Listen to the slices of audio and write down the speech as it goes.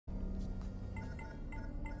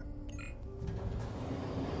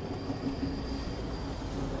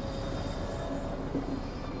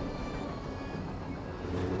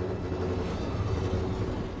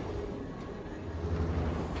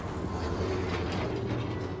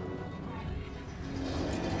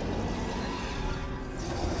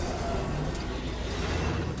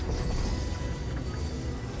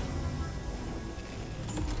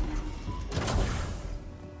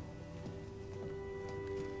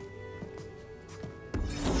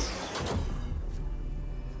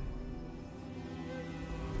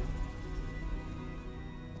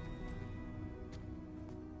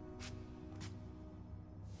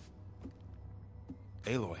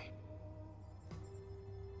Aloy.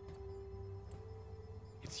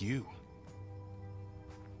 It's you.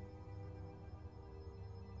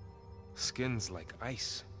 Skin's like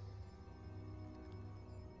ice.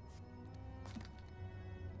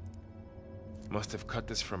 Must have cut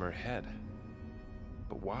this from her head.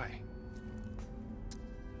 But why?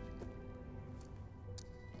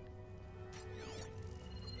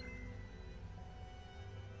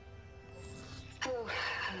 Hello,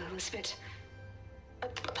 Elizabeth.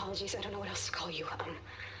 Apologies, I don't know what else to call you.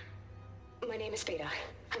 My name is Beta.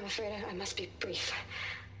 I'm afraid I must be brief.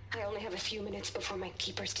 I only have a few minutes before my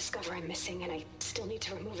keepers discover I'm missing, and I still need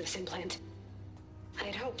to remove this implant. I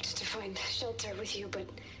had hoped to find shelter with you, but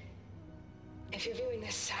if you're viewing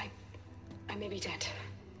this, I may be dead.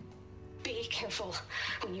 Be careful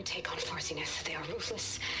when you take on Farsineth. They are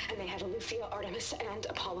ruthless, and they have Aletheia, Artemis, and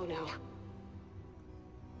Apollo now.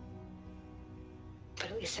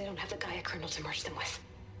 But at least they don't have the Gaia kernel to merge them with.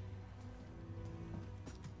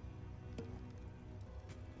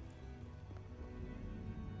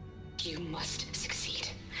 You must succeed,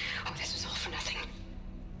 or this was all for nothing.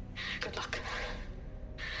 Good luck,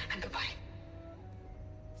 and goodbye.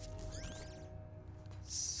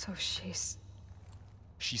 So she's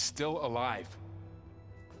still alive.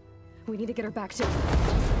 We need to get her back to...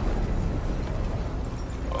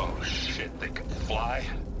 Oh shit, they can fly?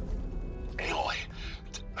 Aloy!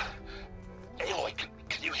 Aloy,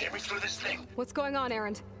 can you hear me through this thing? What's going on,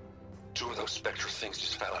 Erend? Two of those spectral things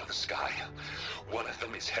just fell out of the sky. One of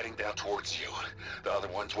them is heading down towards you. The other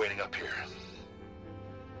one's waiting up here.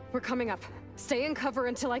 We're coming up. Stay in cover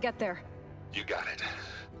until I get there. You got it.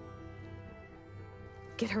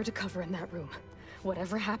 Get her to cover in that room.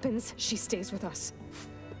 Whatever happens, she stays with us.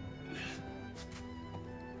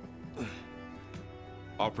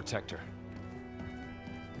 I'll protect her.